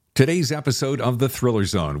Today's episode of The Thriller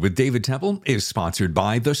Zone with David Temple is sponsored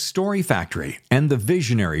by The Story Factory and the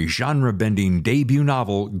visionary genre-bending debut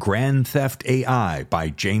novel Grand Theft AI by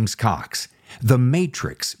James Cox. The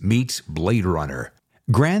Matrix meets Blade Runner.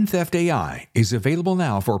 Grand Theft AI is available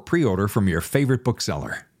now for pre-order from your favorite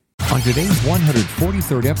bookseller. On today's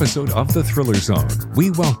 143rd episode of The Thriller Zone,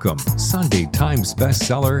 we welcome Sunday Times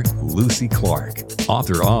bestseller Lucy Clarke,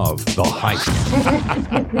 author of The Hike.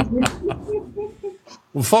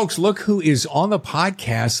 Well, folks, look who is on the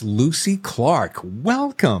podcast, Lucy Clarke.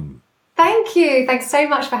 Welcome. Thank you. Thanks so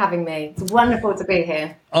much for having me. It's wonderful to be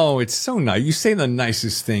here. Oh, it's so nice. You say the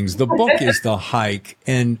nicest things. The book is The Hike,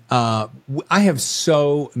 and I have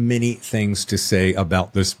so many things to say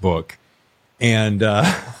about this book. And,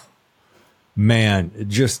 man,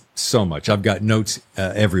 just so much. I've got notes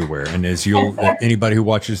everywhere. And as anybody who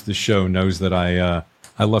watches the show knows that I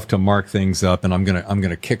love to mark things up, and I'm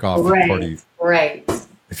gonna kick off the party. Great.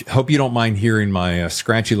 Hope you don't mind hearing my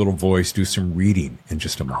scratchy little voice do some reading in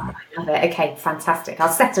just a moment. Love it. Okay, fantastic. I'll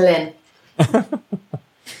settle in.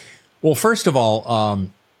 Well, first of all,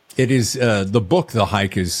 it is the book, The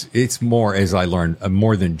Hike, it's more, as I learned,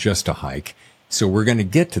 more than just a hike. So we're going to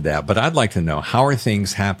get to that. But I'd like to know, how are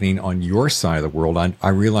things happening on your side of the world? I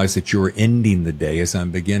realize that you're ending the day as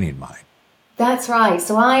I'm beginning mine. That's right.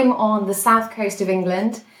 So I'm on the south coast of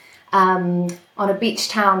England, on a beach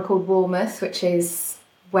town called Bournemouth, which is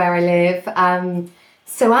where I live.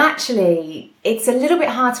 So actually, it's a little bit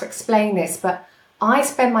hard to explain this, but I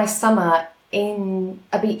spend my summer in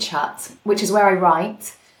a beach hut, which is where I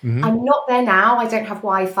write. Mm-hmm. I'm not there now. I don't have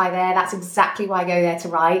Wi-Fi there. That's exactly why I go there to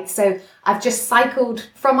write. So I've just cycled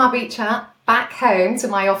from our beach hut back home to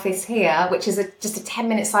my office here, which is just a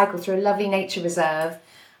 10-minute cycle through a lovely nature reserve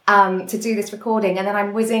to do this recording. And then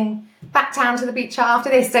I'm whizzing back down to the beach hut after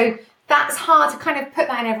this. So that's hard to kind of put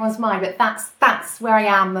that in everyone's mind, but that's where I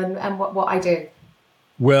am and what I do.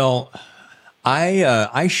 Well,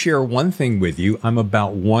 I share one thing with you. I'm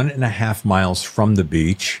about 1.5 miles from the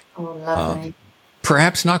beach. Oh, lovely.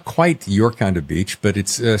 Perhaps not quite your kind of beach, but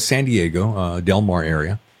it's San Diego, Del Mar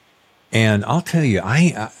area. And I'll tell you,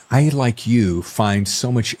 I like you, find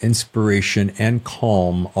so much inspiration and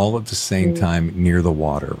calm all at the same time near the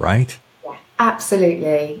water, right? Yeah,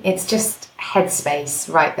 absolutely. It's just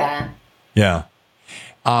headspace right there. Yeah.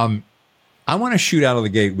 I want to shoot out of the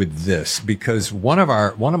gate with this because one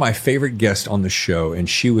of my favorite guests on the show, and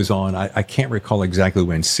she was on, I can't recall exactly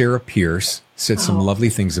when, Sarah Pierce said some lovely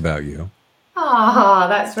things about you. Oh,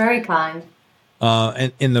 that's very kind.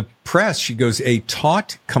 And in the press, she goes, a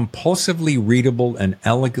taut, compulsively readable, and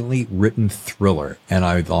elegantly written thriller. And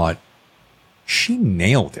I thought, she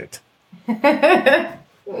nailed it.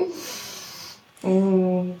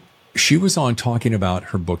 She was on talking about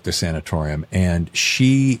her book, The Sanatorium, and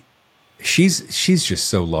she's just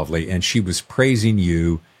so lovely. And she was praising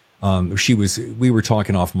you. We were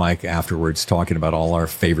talking off mic afterwards, talking about all our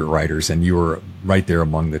favorite writers, and you were right there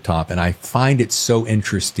among the top. And I find it so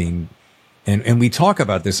interesting. And we talk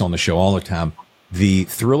about this on the show all the time, the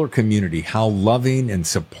thriller community, how loving and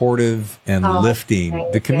supportive and lifting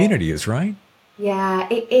the community is, right? Yeah,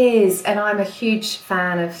 it is. And I'm a huge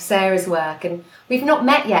fan of Sarah's work. And we've not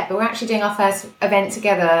met yet, but we're actually doing our first event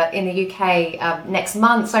together in the UK next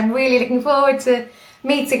month. So I'm really looking forward to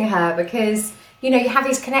meeting her because, you have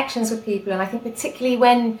these connections with people. And I think particularly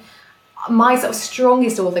when my sort of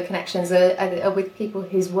strongest author connections are with people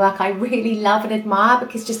whose work I really love and admire,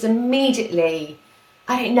 because just immediately,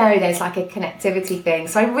 I don't know, there's like a connectivity thing.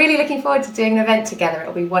 So I'm really looking forward to doing an event together.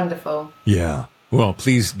 It'll be wonderful. Yeah. Well,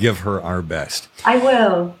 please give her our best. I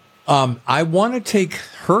will. I want to take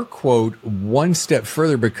her quote one step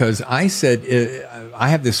further because I said, I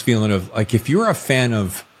have this feeling of like, if you're a fan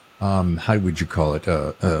of, how would you call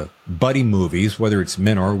it? Buddy movies, whether it's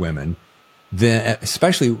men or women, then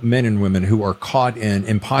especially men and women who are caught in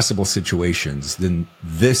impossible situations, then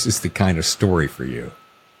this is the kind of story for you.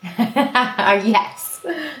 Yes.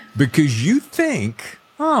 Because you think,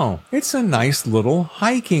 oh, it's a nice little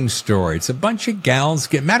hiking story. It's a bunch of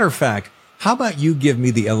gals. Matter of fact, how about you give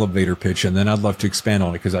me the elevator pitch and then I'd love to expand on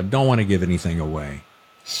it because I don't want to give anything away.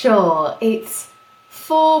 Sure. It's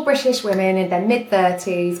 4 British women in their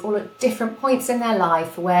mid-30s, all at different points in their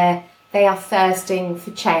life where they are thirsting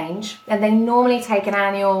for change, and they normally take an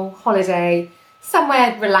annual holiday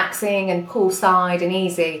somewhere relaxing and poolside and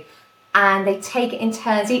easy, and they take it in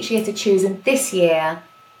turns each year to choose. And this year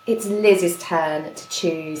it's Liz's turn to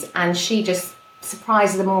choose, and she just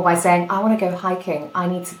surprises them all by saying, I want to go hiking. I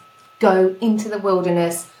need to go into the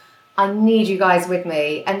wilderness. I need you guys with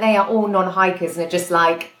me. And they are all non-hikers and are just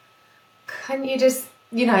like, couldn't you just,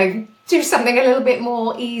 do something a little bit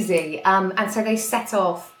more easy? And so they set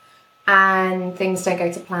off and things don't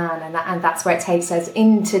go to plan, and that's where it takes us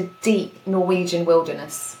into deep Norwegian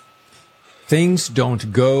wilderness. Things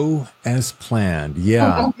don't go as planned.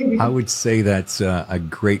 Yeah, I would say that's a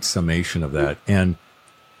great summation of that. And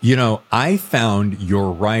I found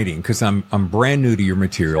your writing, because I'm brand new to your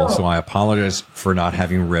material, so I apologize for not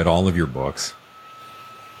having read all of your books,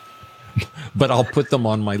 but I'll put them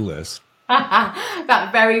on my list. That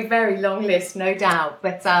very, very long list, no doubt.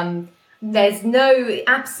 But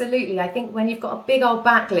absolutely. I think when you've got a big old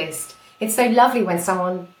backlist, it's so lovely when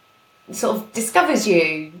someone sort of discovers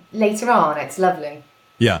you later on. It's lovely.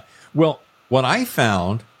 Yeah. Well, what I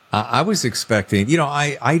found, I was expecting,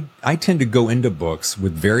 I tend to go into books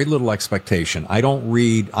with very little expectation. I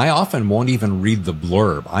often won't even read the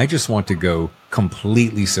blurb. I just want to go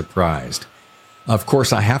completely surprised. Of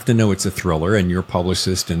course, I have to know it's a thriller, and your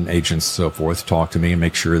publicist and agents and so forth talk to me and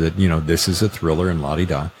make sure that, this is a thriller and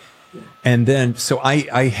la-di-da. And then, so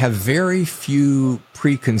I have very few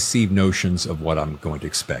preconceived notions of what I'm going to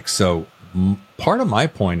expect. So part of my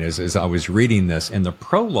point is I was reading this, and the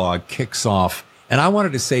prologue kicks off, and I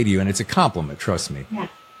wanted to say to you, and it's a compliment, trust me,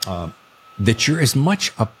 that you're as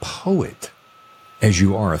much a poet as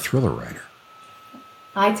you are a thriller writer.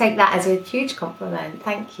 I take that as a huge compliment.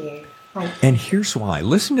 Thank you. And here's why.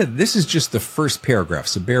 Listen to this. Is just the first paragraph,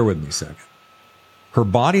 so bear with me a second. Her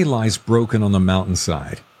body lies broken on the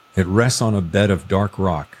mountainside. It rests on a bed of dark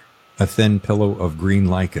rock, a thin pillow of green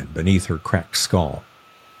lichen beneath her cracked skull.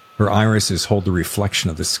 Her irises hold the reflection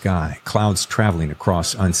of the sky, clouds traveling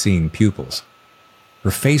across unseeing pupils.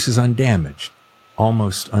 Her face is undamaged,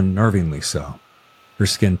 almost unnervingly so. Her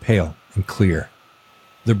skin pale and clear.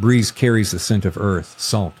 The breeze carries the scent of earth,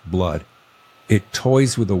 salt, blood. It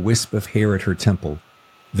toys with a wisp of hair at her temple,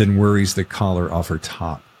 then worries the collar off her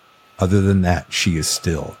top. Other than that, she is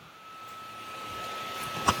still.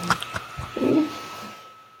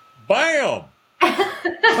 Bam!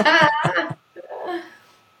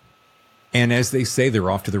 And as they say, they're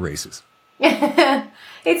off to the races.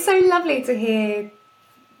 It's so lovely to hear,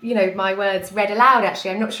 my words read aloud,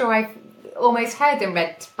 actually. I'm not sure I've almost heard them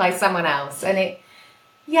read by someone else. And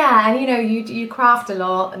you craft a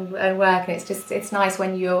lot and work, and it's nice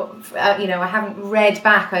when you're, I haven't read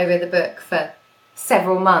back over the book for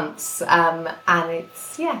several months, and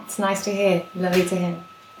it's nice to hear, lovely to hear.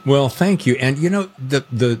 Well, thank you. And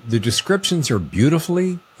the descriptions are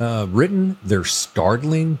beautifully written. They're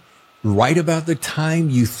startling. Right about the time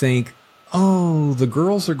you think, oh, the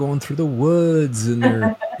girls are going through the woods and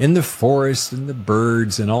they're in the forest and the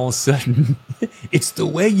birds, and all of a sudden it's the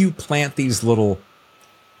way you plant these little,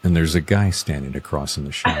 and there's a guy standing across in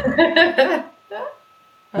the shower.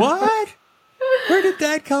 What? Where did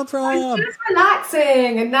that come from? I'm just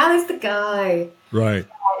relaxing, and now there's the guy. Right.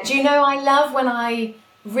 Do you know, I love when I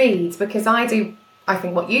read, because I think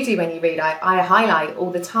what you do when you read, I highlight all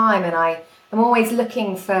the time, and I'm always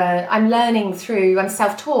looking for, I'm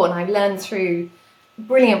self-taught, and I've learned through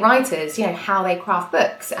brilliant writers, how they craft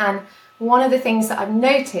books. And one of the things that I've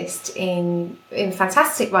noticed in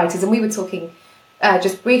fantastic writers, and we were talking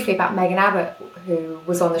just briefly about Megan Abbott, who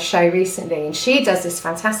was on the show recently, and she does this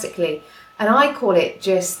fantastically. And I call it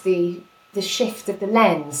just the shift of the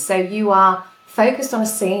lens. So you are focused on a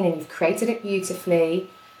scene and you've created it beautifully,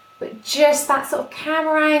 but just that sort of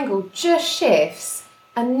camera angle just shifts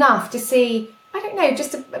enough to see, I don't know,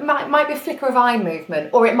 it might be a flicker of eye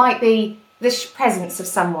movement, or it might be the presence of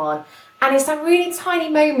someone. And it's that really tiny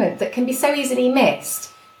moment that can be so easily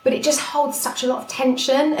missed, but it just holds such a lot of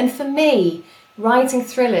tension. And for me, writing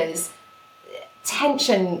thrillers,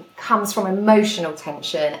 tension comes from emotional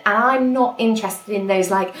tension, and I'm not interested in those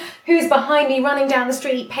like, who's behind me running down the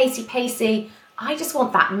street, pacey. I just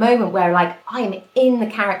want that moment where I am in the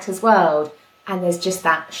character's world, and there's just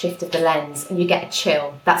that shift of the lens and you get a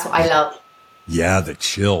chill. That's what I love. Yeah, the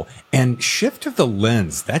chill. And shift of the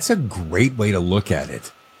lens, that's a great way to look at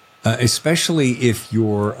it, especially if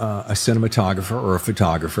you're a cinematographer or a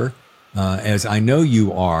photographer. As I know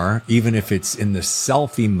you are, even if it's in the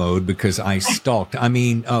selfie mode, because I stalked,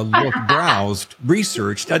 looked, browsed,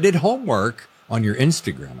 researched, I did homework on your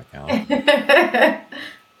Instagram account.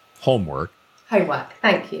 Homework,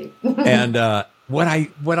 thank you. And what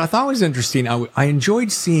I thought was interesting, I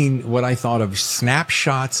enjoyed seeing what I thought of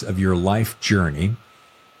snapshots of your life journey.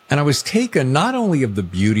 And I was taken not only of the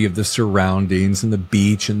beauty of the surroundings and the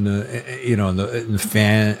beach and the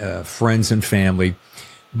friends and family,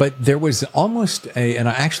 but there was almost and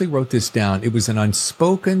I actually wrote this down, it was an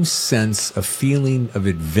unspoken sense of feeling of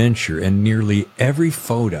adventure in nearly every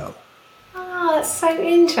photo. Oh, that's so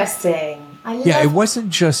interesting. It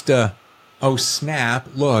wasn't just oh, snap,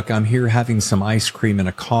 look, I'm here having some ice cream and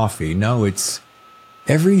a coffee. No, it's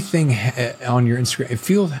everything on your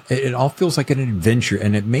Instagram, it all feels like an adventure.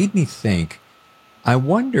 And it made me think, I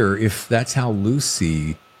wonder if that's how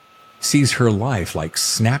Lucy sees her life, like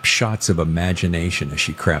snapshots of imagination as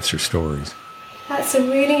she crafts her stories. That's a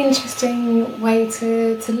really interesting way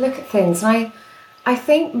to look at things. And I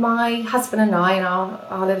think my husband and I and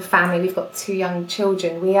our little family, we've got 2 young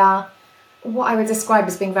children. We are what I would describe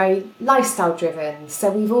as being very lifestyle driven.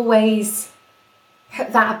 So we've always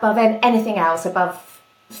put that above anything else, above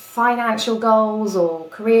financial goals or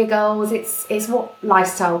career goals. It's what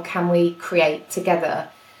lifestyle can we create together.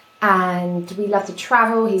 And we love to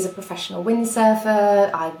travel. He's a professional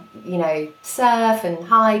windsurfer. I, surf and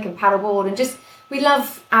hike and paddleboard and just, we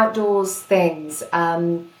love outdoors things.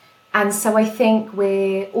 And so I think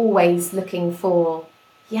we're always looking for,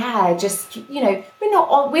 we're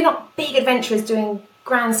not big adventurers doing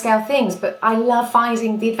grand scale things, but I love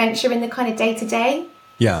finding the adventure in the kind of day to day.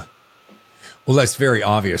 Yeah. Well, that's very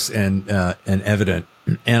obvious and evident.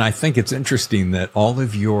 And I think it's interesting that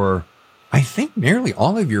nearly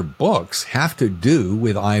all of your books have to do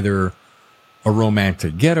with either a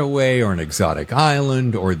romantic getaway or an exotic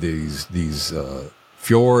island or these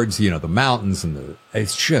fjords, the mountains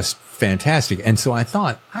it's just fantastic. And so I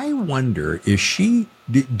thought, I wonder Lucy,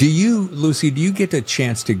 do you get a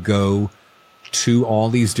chance to go to all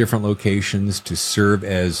these different locations to serve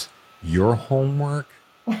as your homework?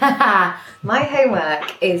 My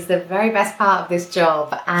homework is the very best part of this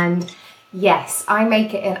job. And yes, I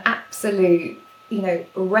make it an absolute,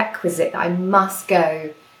 requisite that I must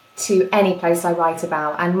go to any place I write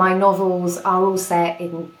about. And my novels are all set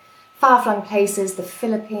in far-flung places, the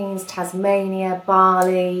Philippines, Tasmania,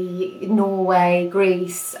 Bali, Norway,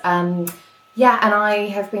 Greece. And I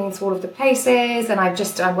have been to all of the places, and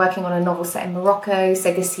I'm working on a novel set in Morocco.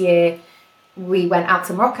 So this year we went out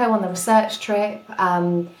to Morocco on the research trip.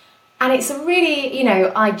 And it's a really,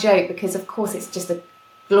 I joke because of course it's just a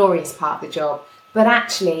glorious part of the job, but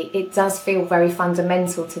actually it does feel very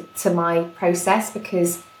fundamental to my process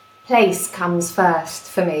because place comes first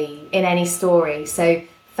for me in any story. So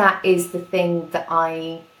that is the thing that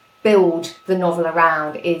I build the novel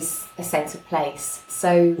around, is a sense of place.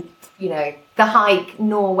 So, the hike,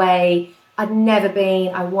 Norway, I'd never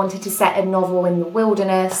been. I wanted to set a novel in the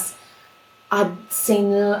wilderness. I'd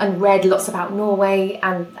seen and read lots about Norway,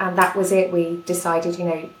 and that was it. We decided,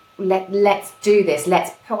 let's do this.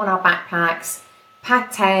 Let's put on our backpacks,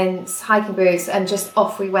 pack tents, hiking boots, and just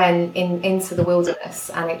off we went into the wilderness.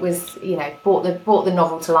 And it was, brought the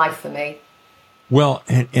novel to life for me. Well,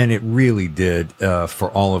 and it really did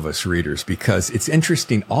for all of us readers, because it's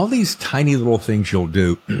interesting, all these tiny little things you'll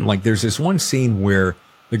do. Like there's this one scene where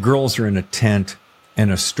the girls are in a tent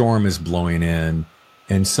and a storm is blowing in,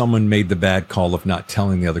 and someone made the bad call of not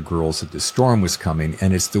telling the other girls that the storm was coming.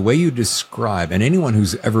 And it's the way you describe, and anyone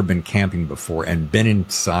who's ever been camping before and been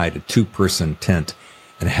inside a 2-person tent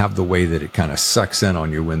and have the way that it kind of sucks in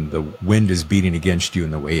on you when the wind is beating against you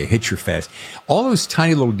and the way it hits your face. All those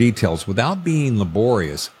tiny little details, without being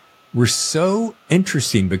laborious, were so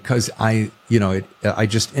interesting because it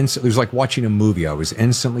was like watching a movie. I was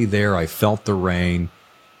instantly there. I felt the rain,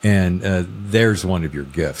 and there's one of your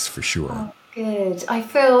gifts for sure. Oh, good.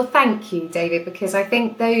 Thank you, David, because I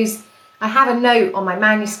think I have a note on my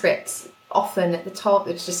manuscripts often at the top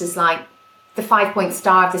that's just as like, the 5-point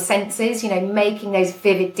star of the senses, making those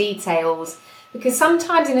vivid details. Because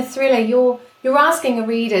sometimes in a thriller, you're asking a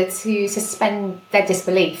reader to suspend their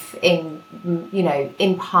disbelief in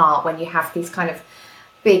part when you have these kind of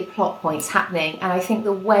big plot points happening. And I think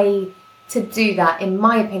the way to do that, in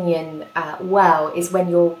my opinion, is when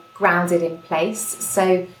you're grounded in place.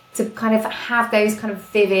 So to kind of have those kind of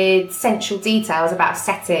vivid, sensual details about a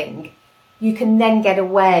setting, you can then get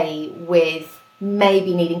away with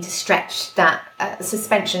maybe needing to stretch that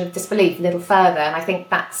suspension of disbelief a little further. And I think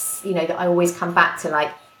that's, that I always come back to,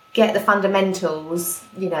 like, get the fundamentals,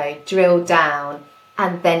 drilled down,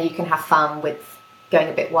 and then you can have fun with going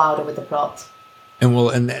a bit wilder with the plot.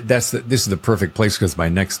 And this is the perfect place, because my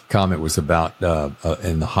next comment was about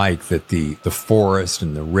in the hike that the forest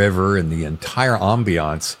and the river and the entire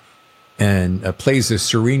ambiance and plays as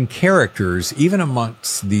serene characters, even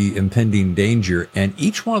amongst the impending danger. And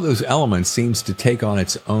each one of those elements seems to take on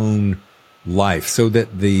its own life, so that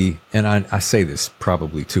I say this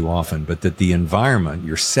probably too often, but that the environment,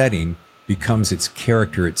 your setting, becomes its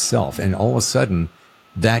character itself. And all of a sudden,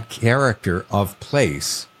 that character of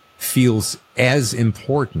place feels as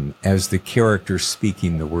important as the character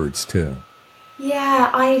speaking the words too.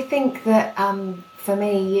 Yeah, I think that for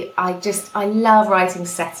me, I love writing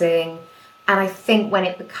setting. And I think when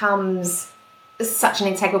it becomes such an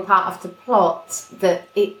integral part of the plot that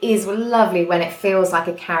it is lovely when it feels like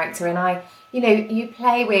a character. And you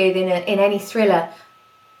play with in any thriller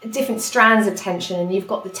different strands of tension, and you've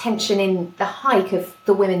got the tension in the hike of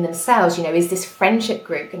the women themselves. Is this friendship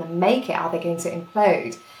group going to make it? Are they going to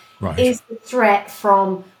implode? Right. Is the threat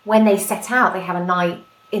from when they set out, they have a night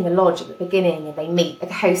in the lodge at the beginning and they meet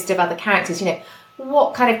a host of other characters,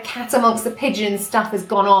 what kind of cat amongst the pigeons stuff has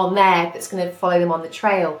gone on there that's going to follow them on the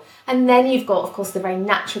trail? And then you've got, of course, the very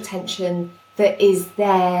natural tension that is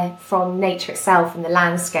there from nature itself and the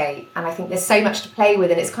landscape. And I think there's so much to play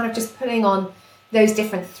with, and it's kind of just pulling on those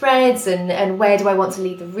different threads and where do I want to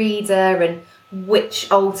lead the reader, and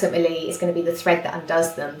which ultimately is going to be the thread that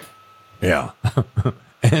undoes them. Yeah.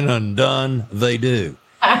 And undone they do.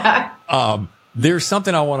 There's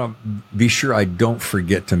something I want to be sure I don't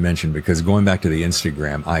forget to mention, because going back to the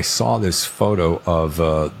Instagram, I saw this photo of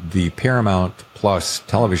the Paramount Plus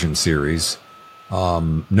television series,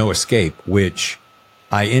 No Escape, which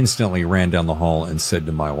I instantly ran down the hall and said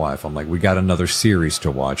to my wife, I'm like, we got another series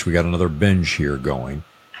to watch. We got another binge here going.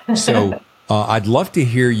 So I'd love to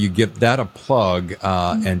hear you give that a plug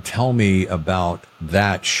and tell me about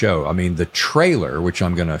that show. I mean, the trailer, which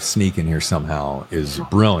I'm going to sneak in here somehow, is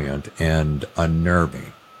brilliant and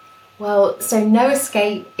unnerving. Well, so No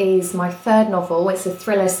Escape is my third novel. It's a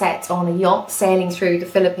thriller set on a yacht sailing through the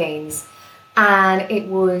Philippines. And it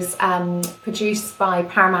was produced by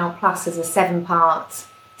Paramount Plus as a 7-part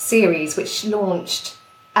series, which launched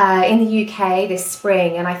in the UK this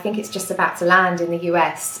spring. And I think it's just about to land in the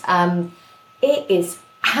US. It is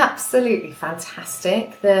absolutely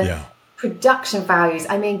fantastic. The production values,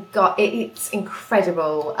 I mean, God, it's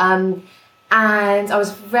incredible. And I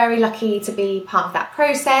was very lucky to be part of that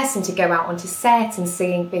process and to go out onto set and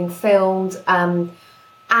seeing being filmed. And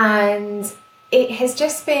it has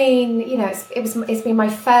just been, it's been my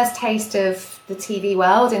first taste of the TV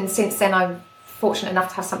world. And since then, I'm fortunate enough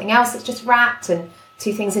to have something else that's just wrapped and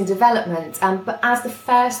 2 things in development. But as the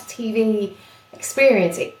first TV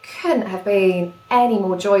experience, it couldn't have been any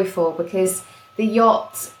more joyful, because the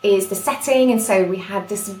yacht is the setting, and so we had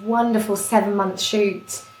this wonderful 7-month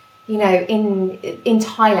shoot, in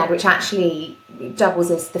Thailand, which actually doubles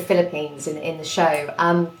as the Philippines in the show,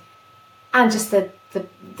 and just the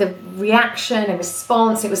reaction and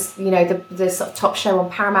response. It was the sort of top show on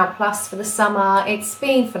Paramount Plus for the summer. It's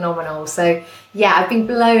been phenomenal. So yeah, I've been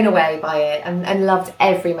blown away by it and loved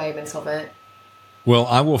every moment of it. Well,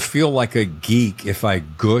 I will feel like a geek if I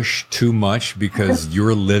gush too much, because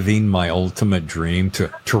you're living my ultimate dream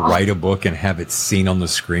to write a book and have it seen on the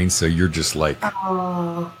screen. So you're just like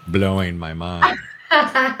blowing my mind.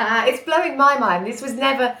 It's blowing my mind. This was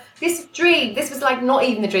like not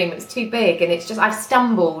even the dream. It was too big. And it's just, I've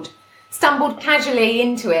stumbled casually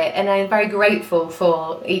into it. And I'm very grateful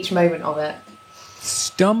for each moment of it.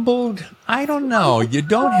 Stumbled? I don't know. You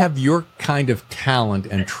don't have your kind of talent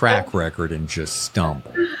and track record and just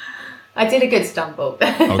stumble. I did a good stumble.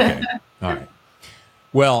 Okay. All right.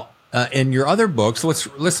 Well, in your other books,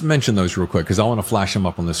 let's mention those real quick, because I want to flash them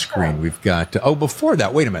up on the screen. We've got, before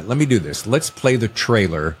that, wait a minute. Let me do this. Let's play the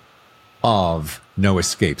trailer of No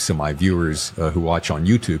Escape so my viewers who watch on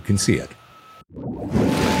YouTube can see it.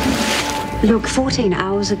 Look, 14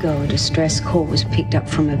 hours ago, a distress call was picked up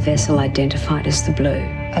from a vessel identified as the Blue.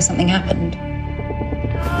 Has something happened?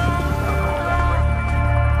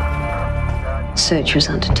 Search was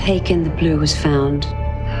undertaken. The Blue was found.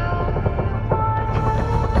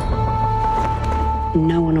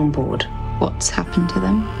 No one on board. What's happened to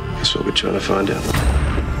them? That's what we're trying to find out.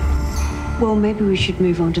 Well, maybe we should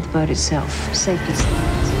move on to the boat itself. Safety.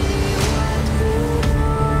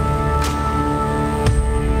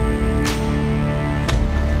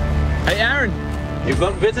 Hey, Aaron, you've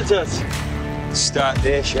got visitors. Start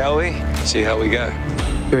there, shall we? See how we go.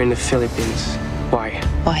 We're in the Philippines. Why?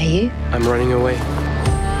 Why are you? I'm running away.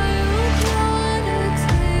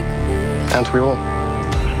 Aren't we all?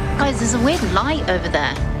 Guys, there's a weird light over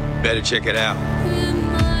there. Better check it out.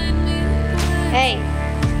 Hey.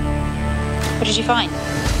 What did you find?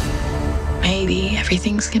 Maybe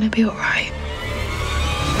everything's gonna be all right.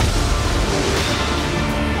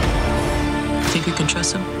 Think you can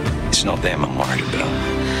trust him? It's not them I'm worried about.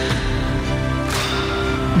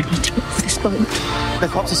 We need to move this boat. The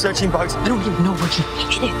cops are searching boats. I don't even know where he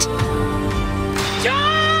hid it.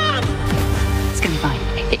 John! It's gonna be fine.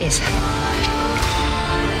 It is.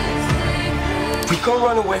 We can't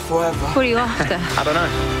run away forever. What are you after? I don't know.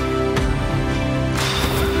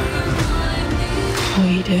 What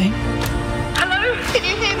are you doing? Hello? Can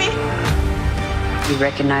you hear me? You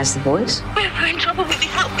recognize the voice? We're in trouble. Will you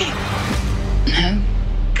help me? No.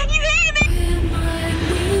 Can you hear me?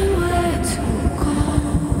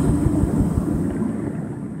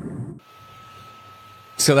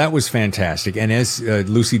 So that was fantastic. And as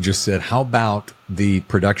Lucy just said, how about the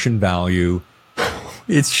production value?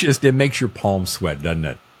 It makes your palms sweat, doesn't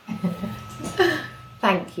it?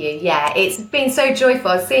 Thank you. Yeah, it's been so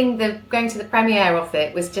joyful. Going to the premiere of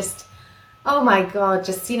it was just, oh my God,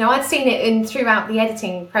 just, I'd seen it throughout the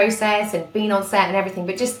editing process and been on set and everything,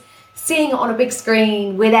 but just seeing it on a big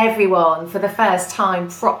screen with everyone for the first time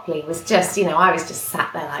properly was just, I was just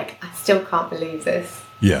sat there like, I still can't believe this.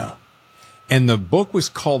 Yeah. And the book was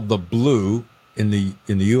called The Blue in the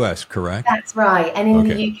US, correct? That's right. And in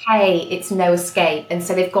the UK, it's No Escape. And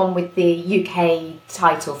so they've gone with the UK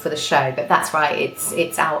title for the show. But that's right.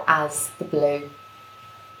 It's out as The Blue.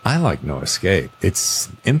 I like No Escape. It's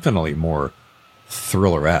infinitely more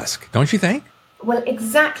thriller-esque, don't you think? Well,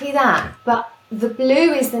 exactly that. But The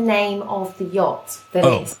Blue is the name of the yacht that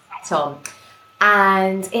it's set on.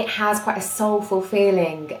 And it has quite a soulful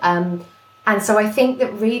feeling. And so I think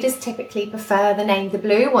that readers typically prefer the name The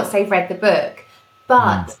Blue once they've read the book.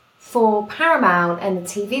 But for Paramount and the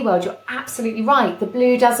TV world, you're absolutely right. The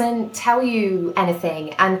Blue doesn't tell you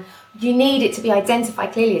anything. And you need it to be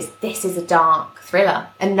identified clearly as this is a dark thriller.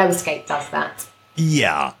 And No Escape does that.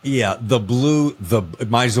 Yeah. The Blue, it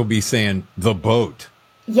might as well be saying The Boat.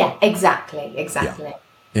 Yeah, exactly. Yeah.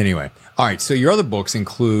 Anyway. All right. So your other books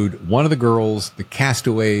include One of the Girls, The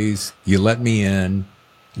Castaways, You Let Me In,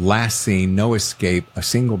 Last Scene, No Escape, A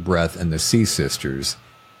Single Breath, and The Sea Sisters.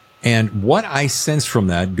 And what I sense from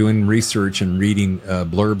that, doing research and reading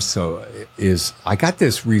blurbs, is I got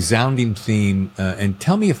this resounding theme, and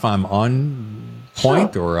tell me if I'm on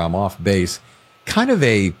point or I'm off base, kind of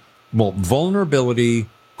vulnerability,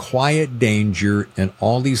 quiet danger, and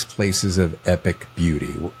all these places of epic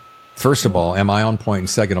beauty. First of all, am I on point? And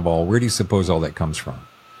second of all, where do you suppose all that comes from?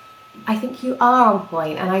 I think you are on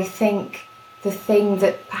point, and I think the thing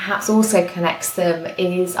that perhaps also connects them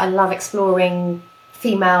is I love exploring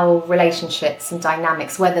female relationships and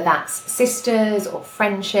dynamics, whether that's sisters or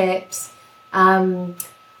friendships. And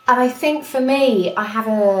I think for me, I have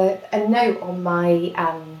a note on my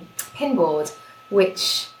pinboard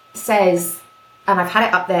which says, and I've had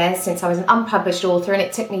it up there since I was an unpublished author, and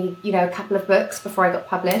it took me, a couple of books before I got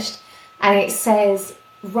published. And it says,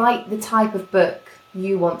 write the type of book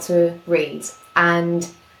you want to read. And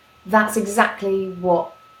that's exactly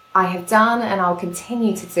what I have done and I'll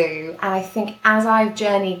continue to do. And I think as I've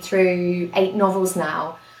journeyed through 8 novels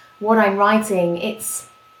now, what I'm writing, it's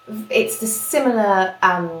the similar,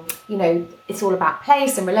 it's all about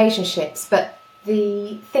place and relationships, but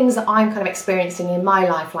the things that I'm kind of experiencing in my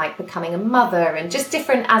life, like becoming a mother and just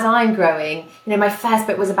different as I'm growing. My first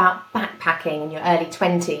book was about backpacking in your early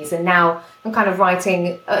 20s, and now I'm kind of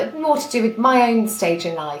writing more to do with my own stage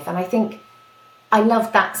in life. And I think I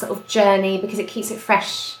love that sort of journey because it keeps it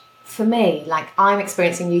fresh for me. Like, I'm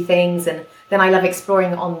experiencing new things, and then I love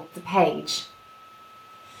exploring on the page.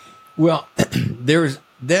 Well,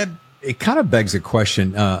 it kind of begs a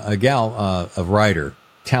question. A writer,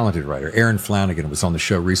 talented writer, Erin Flanagan, was on the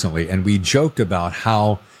show recently, and we joked about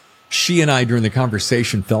how she and I, during the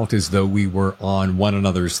conversation, felt as though we were on one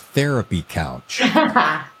another's therapy couch.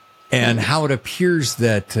 And how it appears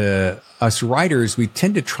that us writers, we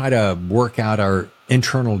tend to try to work out our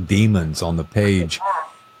internal demons on the page.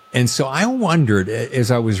 And so I wondered,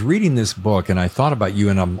 as I was reading this book, and I thought about you,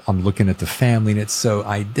 and I'm looking at the family, and it's so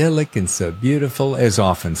idyllic and so beautiful, as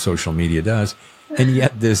often social media does. And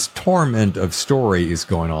yet this torment of story is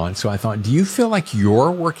going on. So I thought, do you feel like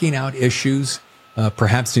you're working out issues,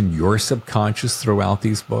 perhaps in your subconscious throughout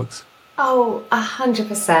these books? Oh,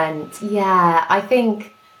 100%. Yeah, I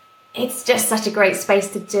think it's just such a great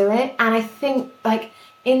space to do it. And I think, like,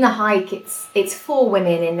 in The Hike, it's 4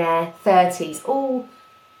 women in their 30s, all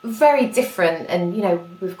very different. And,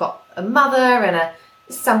 we've got a mother and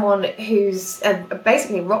someone who's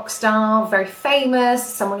basically a rock star, very famous,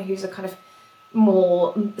 someone who's a kind of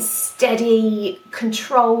more steady,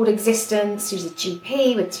 controlled existence, who's a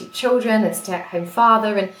GP with 2 children and stay-at-home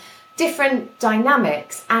father, and different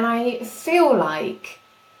dynamics. And I feel like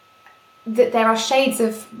that there are shades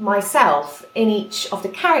of myself in each of the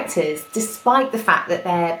characters, despite the fact that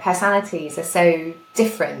their personalities are so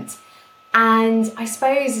different. And I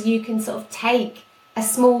suppose you can sort of take a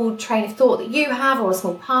small train of thought that you have, or a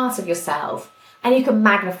small part of yourself, and you can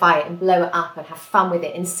magnify it and blow it up and have fun with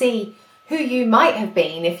it and see who you might have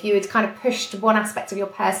been if you had kind of pushed one aspect of your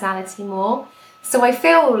personality more. So I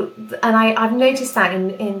feel, and I've noticed that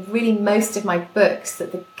in really most of my books,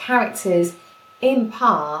 that the characters, in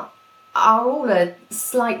part, are all a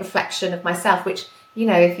slight reflection of myself, which,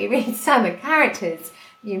 if you read some of the characters,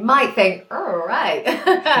 you might think, oh, right.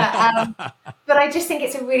 But I just think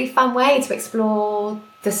it's a really fun way to explore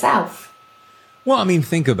the self. Well, I mean,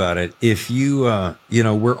 think about it. If you,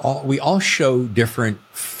 we all show different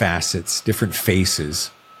facets, different faces.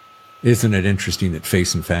 Isn't it interesting that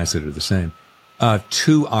face and facet are the same?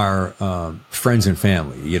 To our friends and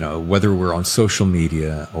family, whether we're on social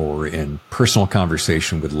media or in personal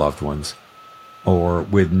conversation with loved ones or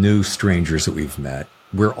with new strangers that we've met,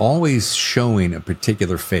 we're always showing a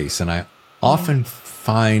particular face. And I often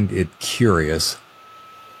find it curious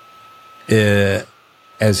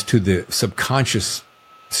as to the subconscious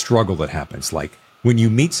struggle that happens. Like when you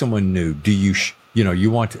meet someone new, do you,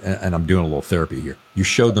 you want to, and I'm doing a little therapy here, you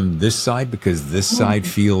show them this side because this side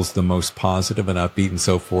feels the most positive and upbeat and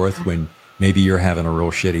so forth, when maybe you're having a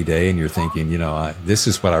real shitty day and you're thinking, this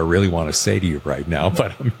is what I really want to say to you right now,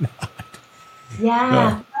 but I'm not.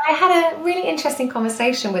 Yeah. I had a really interesting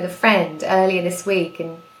conversation with a friend earlier this week,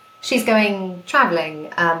 and she's going traveling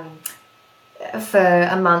for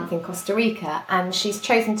a month in Costa Rica, and she's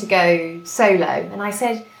chosen to go solo. And I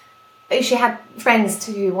said, she had friends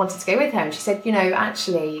who wanted to go with her, and she said,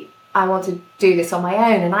 actually, I want to do this on my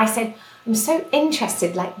own. And I said, I'm so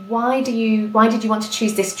interested, like, why did you want to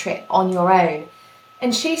choose this trip on your own?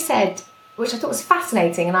 And she said, which I thought was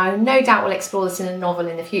fascinating, and I no doubt will explore this in a novel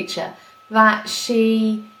in the future, that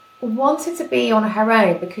she wanted to be on her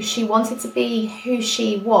own because she wanted to be who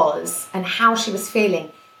she was and how she was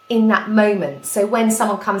feeling in that moment. So when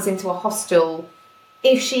someone comes into a hostel,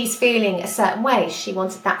 if she's feeling a certain way, she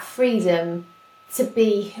wanted that freedom to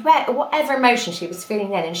be whatever emotion she was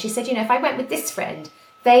feeling then. And she said, if I went with this friend,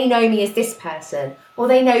 they know me as this person, or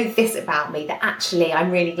they know this about me, that actually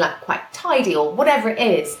I'm really like quite tidy, or whatever it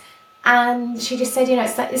is. And she just said,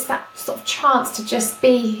 it's that sort of chance to just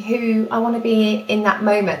be who I want to be in that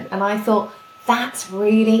moment. And I thought, that's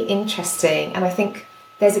really interesting. And I think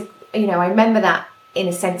there's I remember that in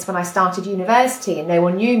a sense when I started university and no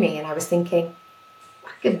one knew me, and I was thinking,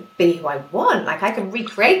 I can be who I want, like I can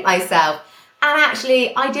recreate myself. And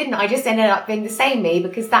actually I didn't. I just ended up being the same me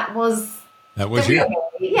because that was you.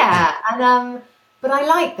 Yeah. And but I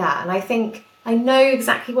like that, and I think I know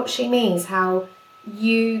exactly what she means, how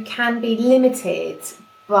you can be limited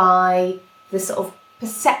by the sort of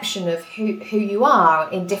perception of who you are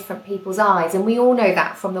in different people's eyes. And we all know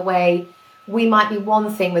that from the way we might be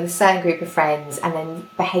one thing with a certain group of friends and then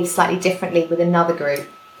behave slightly differently with another group.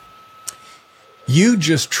 You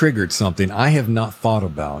just triggered something I have not thought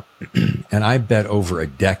about, and I bet over a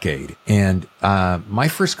decade. And my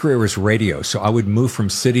first career was radio, so I would move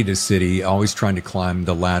from city to city, always trying to climb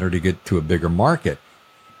the ladder to get to a bigger market.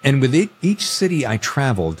 And with each city I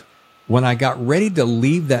traveled, when I got ready to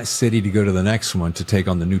leave that city to go to the next one to take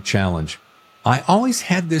on the new challenge, I always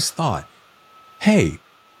had this thought, hey,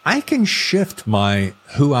 I can shift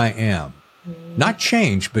who I am. Not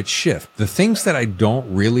change, but shift. The things that I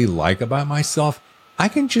don't really like about myself, I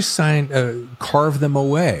can just carve them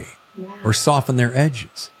away or soften their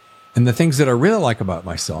edges. And the things that I really like about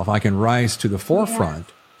myself, I can rise to the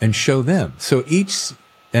forefront and show them. So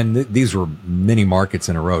these were many markets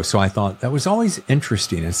in a row. So I thought that was always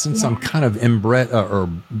interesting. And since I'm kind of inbred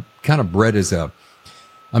bred as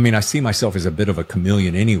I see myself as a bit of a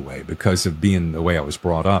chameleon anyway, because of being the way I was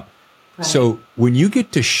brought up. Right. So when you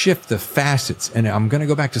get to shift the facets, and I'm going to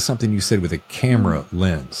go back to something you said with a camera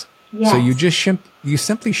lens. Yes. So you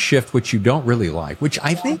simply shift what you don't really like, which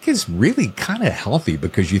I think is really kind of healthy,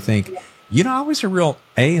 because you think, I was a real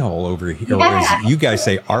a-hole over here. Or as you guys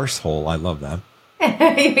say, arsehole. I love that.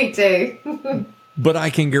 You do. But I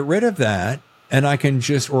can get rid of that, and I can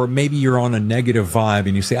or maybe you're on a negative vibe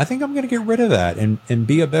and you say, I think I'm going to get rid of that and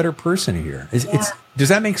be a better person here. Does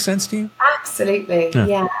that make sense to you? Absolutely.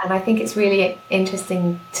 Yeah. And I think it's really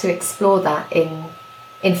interesting to explore that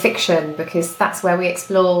in fiction, because that's where we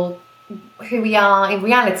explore who we are in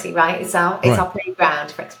reality, right? It's our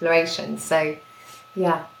playground for exploration. So,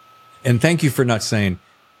 yeah. And thank you for not saying,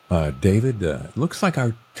 David, looks like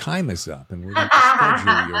our time is up and we're going to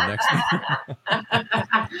schedule your next.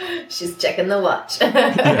 She's checking the watch.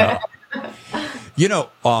 Yeah.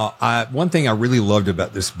 One thing I really loved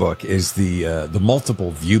about this book is the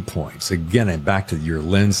multiple viewpoints. Again, and back to your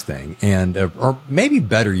lens thing, and or maybe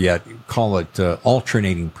better yet, call it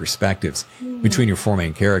alternating perspectives between your four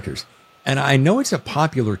main characters. And I know it's a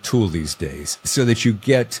popular tool these days, so that you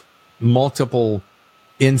get multiple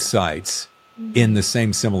insights in the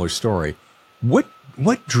same similar story. What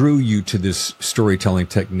drew you to this storytelling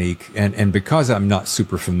technique? And because I'm not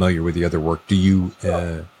super familiar with the other work, do you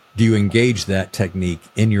engage that technique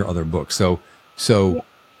in your other books? So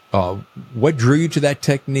what drew you to that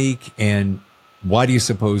technique, and why do you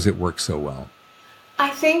suppose it works so well? I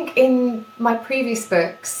think in my previous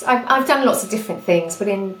books, I've done lots of different things, but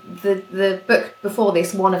in the book before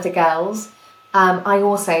this, One of the Girls, I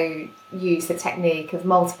also use the technique of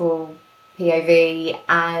multiple POV,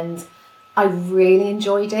 and I really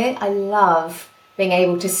enjoyed it. I love being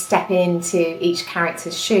able to step into each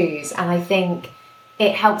character's shoes, and I think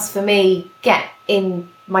it helps for me get in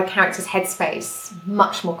my character's headspace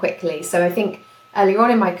much more quickly. So I think earlier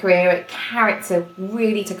on in my career, a character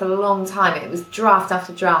really took a long time. It was draft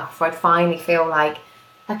after draft before I'd finally feel like,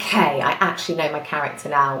 okay, I actually know my character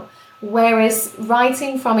now. Whereas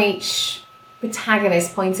writing from each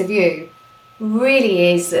protagonist's point of view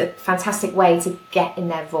really is a fantastic way to get in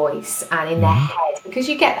their voice and in their head, because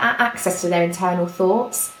you get access to their internal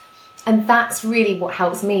thoughts, and that's really what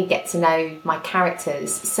helps me get to know my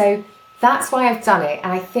characters. So that's why I've done it.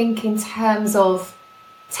 And I think in terms of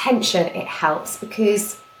tension, it helps,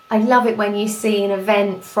 because I love it when you see an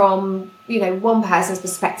event from, one person's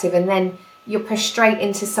perspective, and then you're pushed straight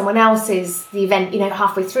into someone else's, the event,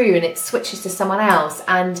 halfway through, and it switches to someone else.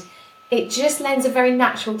 And it just lends a very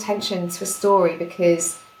natural tension to a story,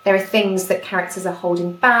 because there are things that characters are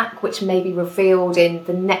holding back, which may be revealed in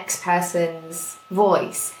the next person's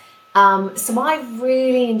voice. So I've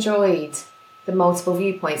really enjoyed the multiple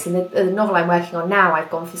viewpoints. In the novel I'm working on now, I've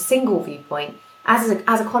gone for single viewpoint as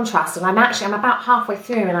a contrast. And I'm about halfway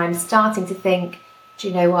through, and I'm starting to think, do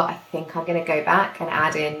you know what? I think I'm going to go back and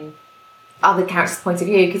add in other characters' point of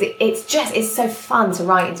view, because it's so fun to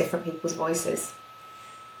write in different people's voices.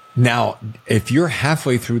 Now, if you're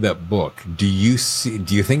halfway through that book, do you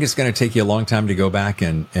think it's going to take you a long time to go back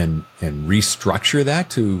and restructure that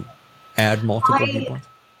to add multiple viewpoints?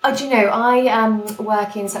 I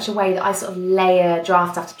work in such a way that I sort of layer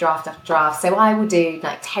draft after draft after draft. So I will do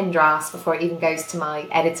like 10 drafts before it even goes to my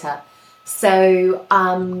editor. So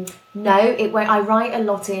no, it won't. I write a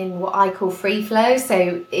lot in what I call free flow.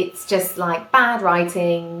 So it's just like bad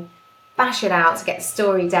writing, bash it out to get the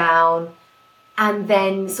story down, and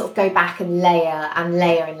then sort of go back and layer and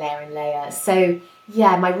layer and layer and layer. So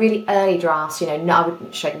yeah, my really early drafts, no, I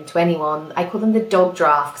wouldn't show them to anyone. I call them the dog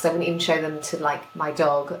draft, because I wouldn't even show them to like my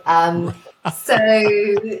dog. So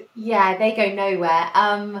yeah, they go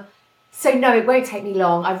nowhere. So no, it won't take me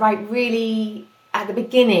long. I write really, at the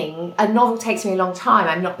beginning, a novel takes me a long time.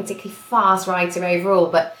 I'm not particularly fast writer overall,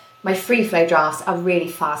 but my free flow drafts are really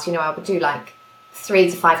fast. I would do like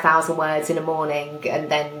 3,000 to 5,000 words in a morning, and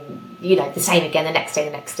then, the same again the next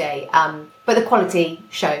day. But the quality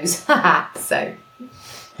shows. So.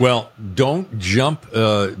 Well, don't jump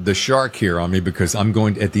the shark here on me, because I'm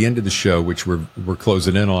going to, at the end of the show, which we're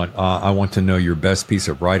closing in on, I want to know your best piece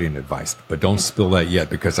of writing advice, but don't spill that yet,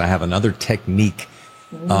 because I have another technique.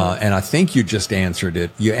 And I think you just answered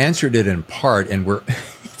it. You answered it in part, and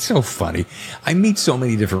it's so funny. I meet so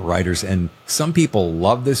many different writers, and some people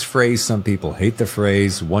love this phrase. Some people hate the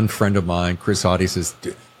phrase. One friend of mine, Chris Audie, says,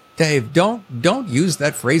 Dave, don't use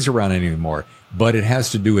that phrase around anymore. But it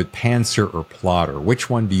has to do with pantser or plotter. Which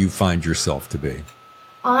one do you find yourself to be?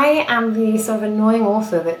 I am the sort of annoying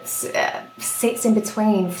author that sits in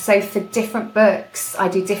between. So for different books, I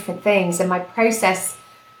do different things, and my process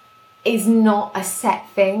is not a set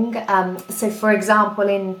thing. So for example,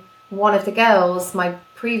 in One of the Girls, my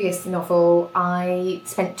previous novel, I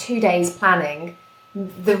spent 2 days planning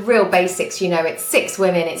the real basics. It's 6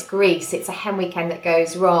 women, it's Greece, it's a hen weekend that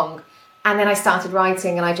goes wrong. And then I started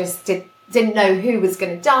writing, and I just didn't know who was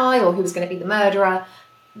going to die or who was going to be the murderer,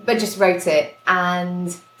 but just wrote it.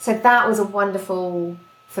 And so that was a wonderful,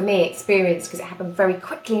 for me, experience, because it happened very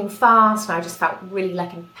quickly and fast, and I just felt really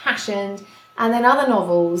impassioned. And then other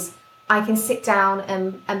novels, I can sit down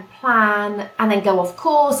and plan, and then go off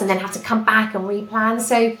course, and then have to come back and replan.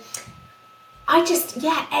 So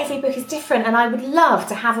every book is different, and I would love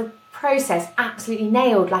to have a process absolutely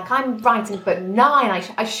nailed. Like, I'm writing book 9,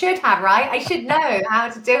 I should have, right? I should know how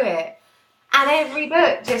to do it. And every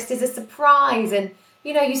book just is a surprise. And,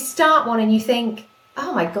 you start one and you think,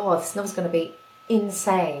 oh my God, this novel's going to be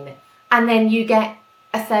insane. And then you get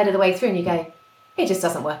a third of the way through and you go, it just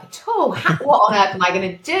doesn't work at all. What on earth am I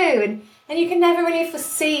going to do? And you can never really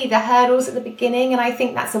foresee the hurdles at the beginning. And I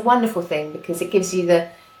think that's a wonderful thing, because it gives you the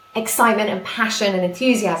excitement and passion and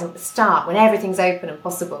enthusiasm at the start when everything's open and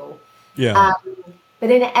possible. Yeah.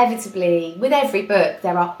 But inevitably, with every book,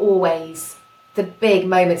 there are always the big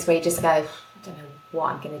moments where you just go, I don't know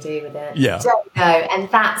what I'm going to do with it. Yeah. Don't know. And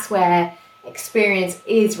that's where experience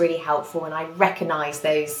is really helpful, and I recognise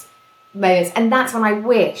those moments. And that's when I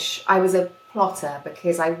wish I was a plotter,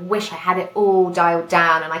 because I wish I had it all dialed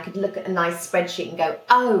down and I could look at a nice spreadsheet and go,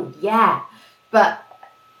 oh yeah. But,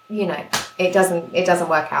 it doesn't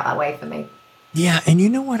work out that way for me. Yeah, and you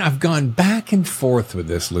know what? I've gone back and forth with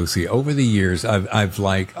this, Lucy. Over the years, I'm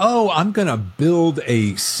going to build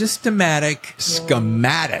a systematic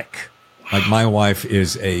schematic Like my wife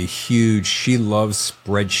is she loves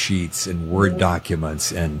spreadsheets and Word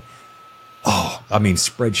documents and,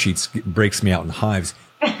 spreadsheets breaks me out in hives.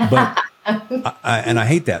 But I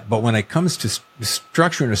hate that. But when it comes to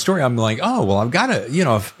structuring a story, I'm like, oh, well, I've got to,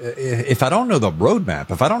 if I don't know the roadmap,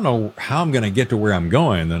 if I don't know how I'm going to get to where I'm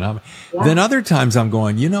going, then other times I'm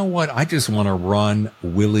going, you know what? I just want to run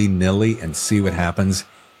willy nilly and see what happens.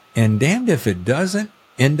 And damned if it doesn't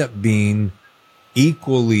end up being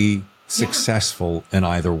equally successful in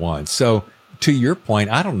either one. So to your point,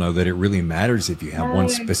 I don't know that it really matters if you have one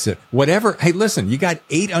specific, whatever. Hey, listen, you got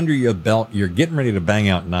 8 under your belt. You're getting ready to bang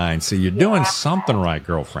out 9. So you're doing something right,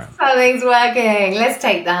 girlfriend. Something's working. Let's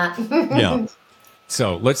take that. Yeah.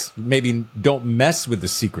 So let's maybe don't mess with the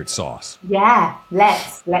secret sauce. Yeah.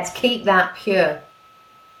 Let's keep that pure.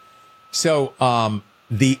 So,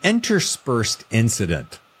 the interspersed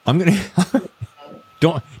incident, I'm going to,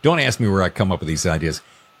 don't ask me where I come up with these ideas.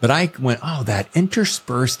 But I went, oh, that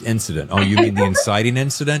interspersed incident. Oh, you mean the inciting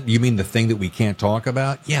incident? You mean the thing that we can't talk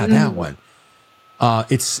about? Yeah, that one.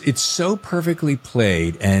 It's so perfectly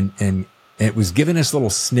played, and it was giving us little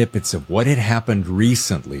snippets of what had happened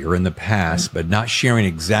recently or in the past, but not sharing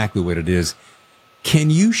exactly what it is. Can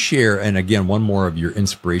you share, and again, one more of your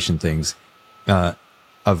inspiration things,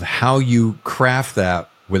 of how you craft that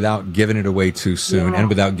without giving it away too soon and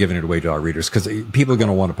without giving it away to our readers? Because people are going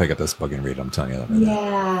to want to pick up this book and read it. I'm telling you that.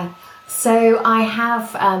 Yeah. So I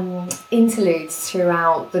have interludes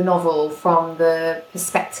throughout the novel from the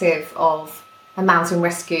perspective of a mountain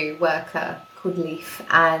rescue worker called Leaf.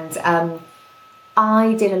 And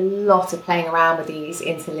I did a lot of playing around with these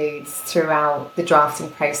interludes throughout the drafting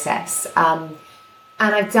process. And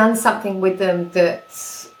I've done something with them that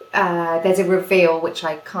there's a reveal, which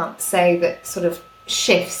I can't say, that sort of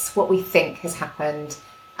shifts what we think has happened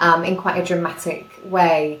in quite a dramatic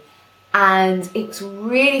way. And it was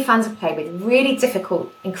really fun to play with, really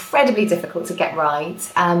difficult, incredibly difficult to get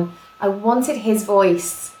right. I wanted his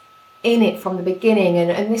voice in it from the beginning,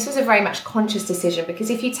 and this was a very much conscious decision, because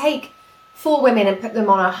if you take 4 women and put them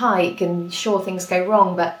on a hike, and sure, things go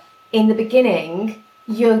wrong, but in the beginning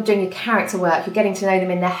you're doing your character work, you're getting to know them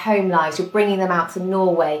in their home lives, you're bringing them out to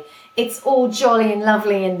Norway, it's all jolly and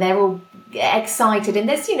lovely and they're all excited, and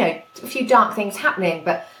there's a few dark things happening,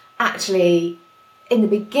 but actually in the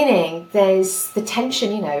beginning there's the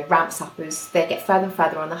tension ramps up as they get further and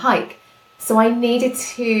further on the hike. So I needed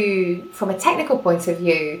to, from a technical point of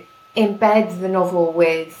view, embed the novel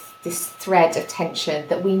with this thread of tension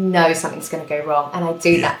that we know something's going to go wrong, and I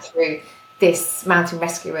do that through this mountain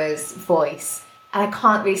rescuer's voice, and I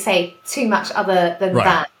can't really say too much other than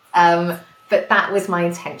that, but that was my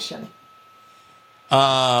intention.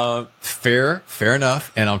 Fair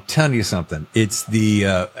enough. And I'll tell you something. It's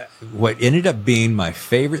the what ended up being my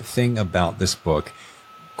favorite thing about this book.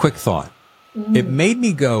 Quick thought. It made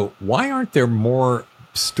me go, why aren't there more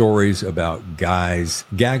stories about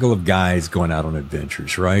gaggle of guys going out on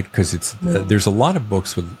adventures, right? Because there's a lot of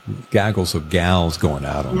books with gaggles of gals going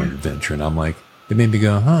out on an adventure, and I'm like, it made me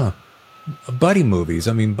go, buddy movies.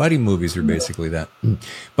 I mean, buddy movies are basically that.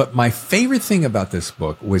 But my favorite thing about this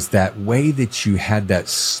book was that way that you had that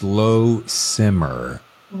slow simmer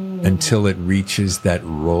until it reaches that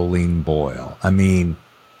rolling boil. I mean,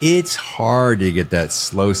 it's hard to get that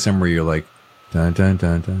slow simmer. You're like, dun dun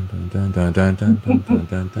dun dun dun dun dun dun dun dun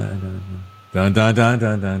dun dun dun dun dun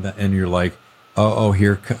dun dun, and you're like, oh,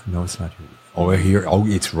 here, no, it's not here. Oh, here, oh,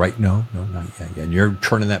 it's right. No, not yet. And you're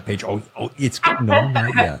turning that page. Oh, it's no,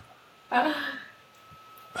 not yet.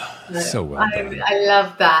 So well done. I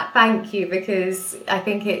love that. Thank you, because I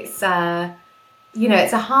think it's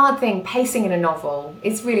it's a hard thing. Pacing in a novel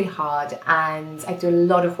is really hard, and I do a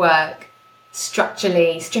lot of work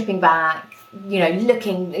structurally, stripping back,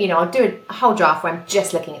 looking, I'll do a whole draft where I'm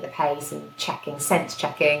just looking at the pace and checking, sense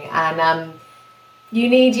checking, and you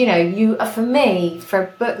need, for me, for a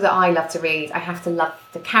book that I love to read, I have to love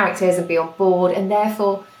the characters and be on board, and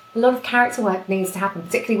therefore a lot of character work needs to happen,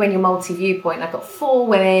 particularly when you're multi-viewpoint. I've got 4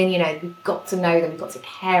 women, we've got to know them, we've got to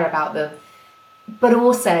care about them. But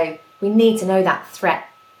also, we need to know that threat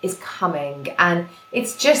is coming. And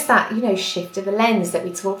it's just that, shift of the lens that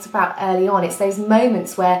we talked about early on. It's those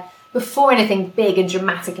moments where, before anything big and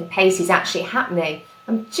dramatic and pacey is actually happening,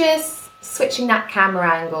 I'm just switching that camera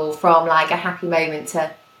angle from like a happy moment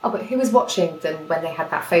to, but who was watching them when they had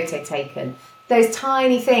that photo taken? Those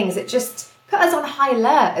tiny things that just put us on high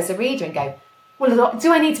alert as a reader and go, well,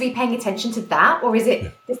 do I need to be paying attention to that? Or is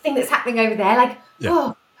it this thing that's happening over there? Like,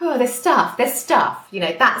 oh, there's stuff. That's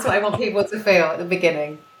what I want people to feel at the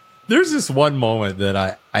beginning. There's this one moment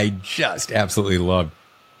that I just absolutely loved.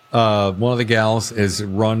 One of the gals has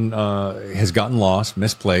gotten lost,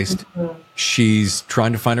 misplaced. She's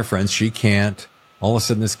trying to find her friends. She can't. All of a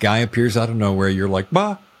sudden, this guy appears out of nowhere. You're like,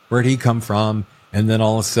 bah, where'd he come from? And then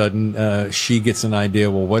all of a sudden, she gets an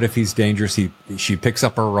idea. Well, what if he's dangerous? She picks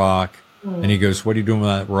up a rock, and he goes, "What are you doing with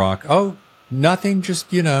that rock?" "Oh, nothing.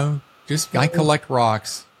 Just I collect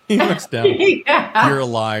rocks." He looks down. Yeah. You're a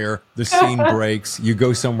liar. The scene breaks. You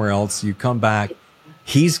go somewhere else. You come back.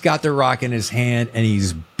 He's got the rock in his hand, and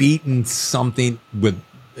he's beaten something with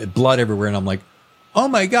blood everywhere. And I'm like, "Oh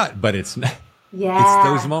my God!" But it's not. Yeah. It's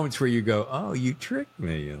those moments where you go, "Oh, you tricked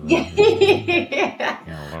me." Yeah.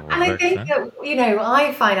 And I think that,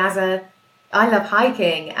 I find I love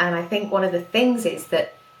hiking, and I think one of the things is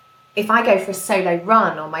that if I go for a solo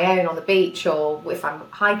run on my own on the beach, or if I'm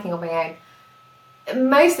hiking on my own,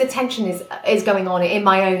 most of the tension is going on in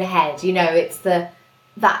my own head. It's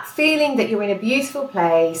that feeling that you're in a beautiful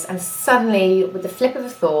place, and suddenly, with the flip of a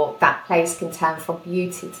thought, that place can turn from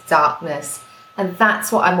beauty to darkness. And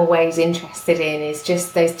that's what I'm always interested in, is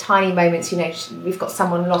just those tiny moments. We've got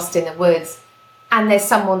someone lost in the woods, and there's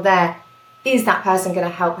someone there. Is that person going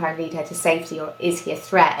to help her and lead her to safety, or is he a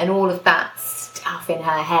threat? And all of that stuff in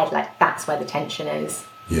her head, like, that's where the tension is.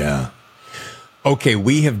 Yeah. Okay,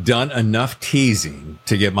 we have done enough teasing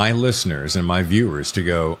to get my listeners and my viewers to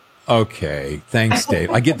go, okay, thanks, Dave.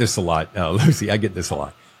 I get this a lot, Lucy. I get this a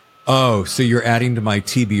lot. Oh, so you're adding to my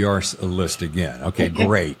TBR list again. Okay,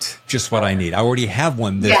 great. Just what I need. I already have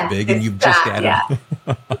one this big, and you've just added.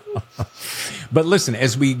 Yeah. But listen,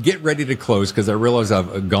 as we get ready to close, because I realize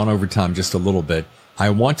I've gone over time just a little bit, I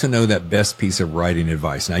want to know that best piece of writing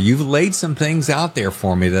advice. Now, you've laid some things out there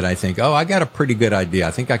for me that I think, I got a pretty good idea.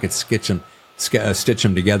 I think I could stitch them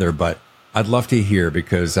together, but I'd love to hear,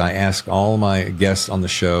 because I ask all my guests on the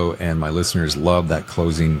show, and my listeners love that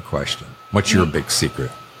closing question. What's your big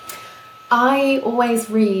secret? I always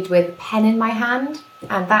read with a pen in my hand,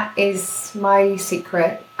 and that is my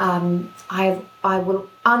secret. I will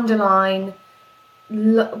underline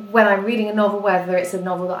when I'm reading a novel, whether it's a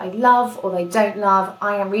novel that I love or I don't love.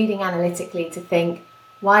 I am reading analytically to think,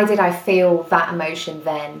 why did I feel that emotion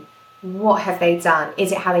then? What have they done?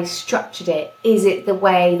 Is it how they structured it? Is it the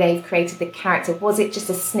way they've created the character? Was it just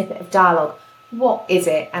a snippet of dialogue? What is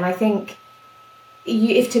it? And I think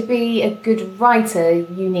if to be a good writer,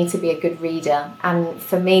 you need to be a good reader. And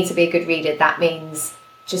for me to be a good reader, that means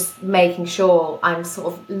just making sure I'm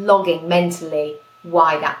sort of logging mentally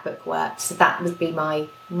why that book worked. So that would be my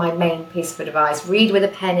main piece of advice. Read with a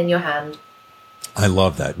pen in your hand. I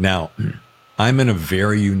love that. Now, I'm in a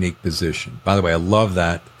very unique position. By the way, I love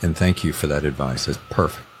that, and thank you for that advice. It's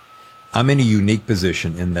perfect. I'm in a unique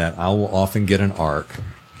position in that I will often get an arc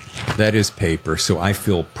that is paper, so I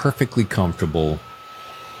feel perfectly comfortable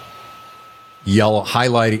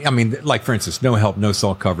highlighting. I mean, like, for instance, no help, no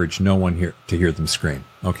cell coverage, no one here to hear them scream.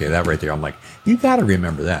 Okay, that right there. I'm like, you got to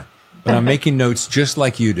remember that. But I'm making notes just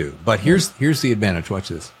like you do. But here's the advantage. Watch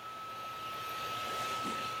this.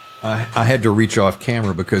 I had to reach off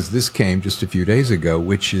camera because this came just a few days ago,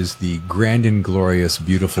 which is the Grand and Glorious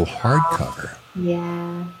Beautiful hardcover.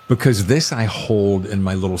 Yeah. Because this I hold in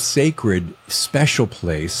my little sacred special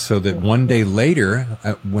place, so that one day later,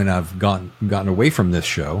 when I've gotten away from this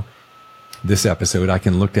show, this episode, I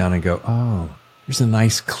can look down and go, oh, there's a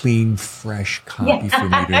nice, clean, fresh copy for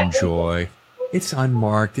me to enjoy. It's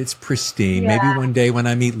unmarked. It's pristine. Yeah. Maybe one day when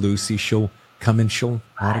I meet Lucy, she'll come and she'll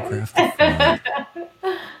autograph the front.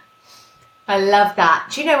 I love that.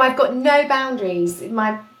 Do you know, I've got no boundaries.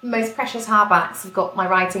 My most precious hardbacks have got my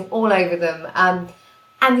writing all over them.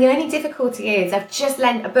 And the only difficulty is I've just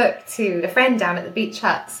lent a book to a friend down at the beach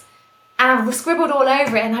huts, and I've scribbled all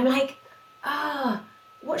over it, and I'm like,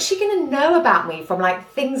 what's she going to know about me from, like,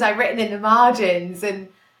 things I've written in the margins? And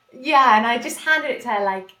and I just handed it to her,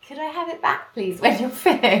 like, could I have it back, please, when you're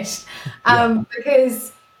finished?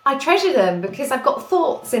 Because I treasure them, because I've got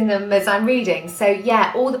thoughts in them as I'm reading. So,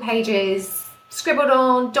 all the pages scribbled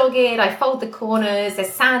on, dogged, I fold the corners,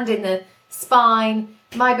 there's sand in the spine.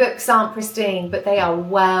 My books aren't pristine, but they are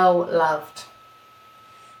well loved.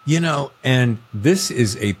 You know, and this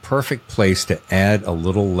is a perfect place to add a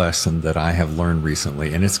little lesson that I have learned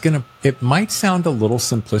recently. And it might sound a little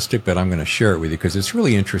simplistic, but I'm going to share it with you because it's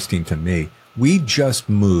really interesting to me. We just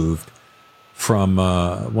moved from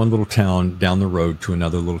one little town down the road to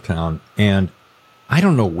another little town. And I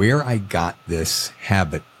don't know where I got this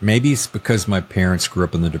habit. Maybe it's because my parents grew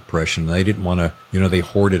up in the Depression. They didn't want to, they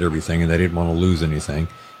hoarded everything and they didn't want to lose anything.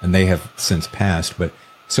 And they have since passed. But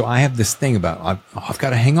so I have this thing about, I've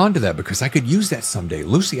got to hang on to that because I could use that someday.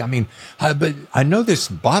 Lucy, but I know this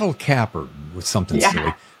bottle cap or something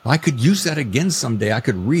silly. I could use that again someday. I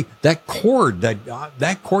could that chord.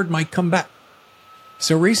 That chord might come back.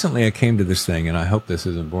 So recently I came to this thing, and I hope this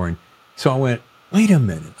isn't boring. So I went, wait a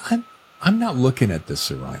minute. I'm not looking at this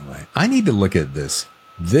the right way. I need to look at this.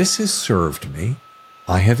 This has served me.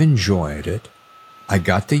 I have enjoyed it. I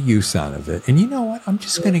got the use out of it. And you know what? I'm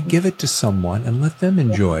just going to give it to someone and let them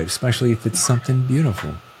enjoy it, especially if it's something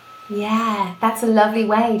beautiful. Yeah, that's a lovely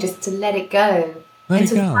way just to let it go.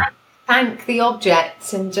 Let it go. Thank the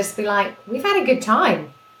object and just be like, we've had a good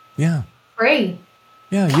time. Yeah. Free.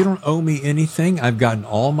 Yeah, you don't owe me anything. I've gotten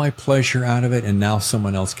all my pleasure out of it, and now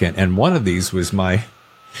someone else can. And one of these was my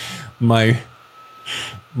Weber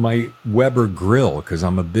grill, because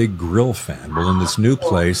I'm a big grill fan. Well, in this new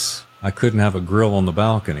place, I couldn't have a grill on the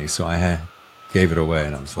balcony, so I gave it away,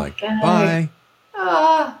 and I was like, bye.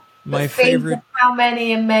 Oh, my favorite. How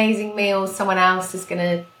many amazing meals someone else is going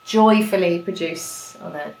to joyfully produce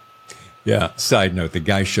on it. Yeah. Side note, the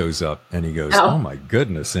guy shows up and he goes, oh my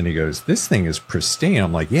goodness. And he goes, this thing is pristine.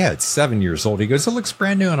 I'm like, yeah, it's 7 years old. He goes, it looks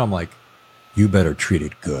brand new. And I'm like, you better treat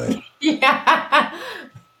it good. Yeah.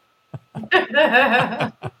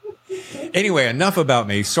 Anyway, enough about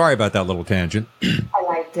me. Sorry about that little tangent. I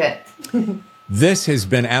liked it. This has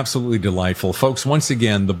been absolutely delightful. Folks, once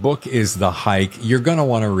again, the book is The Hike. You're going to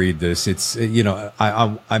want to read this. It's, you know,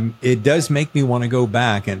 it does make me want to go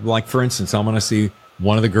back. And like, for instance, I'm going to see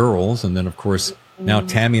one of the girls. And then, of course, now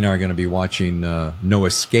Tammy and I are going to be watching No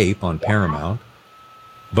Escape on Paramount.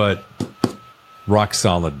 But rock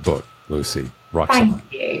solid book, Lucy. Rock solid.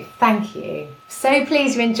 Thank you. Thank you. So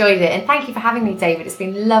pleased you enjoyed it. And thank you for having me, David. It's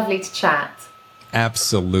been lovely to chat.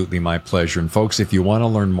 Absolutely my pleasure. And folks, if you want to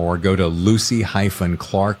learn more, go to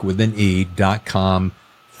lucy-clarke.com.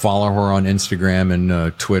 Follow her on Instagram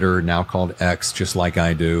and Twitter, now called X, just like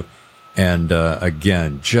I do. And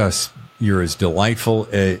again, just you're as delightful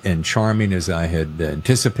and charming as I had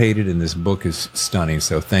anticipated, and this book is stunning.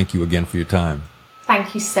 So thank you again for your time.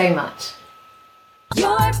 Thank you so much.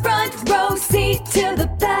 Your front row seat to the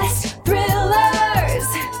best thrillers.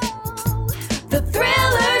 The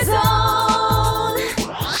Thriller Zone.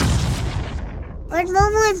 With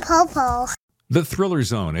Momo and Popo. The Thriller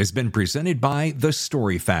Zone has been presented by The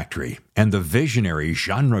Story Factory and the visionary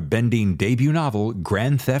genre-bending debut novel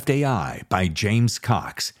Grand Theft AI by James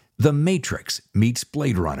Cox. The Matrix meets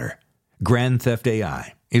Blade Runner. Grand Theft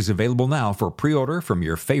AI is available now for pre-order from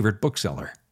your favorite bookseller.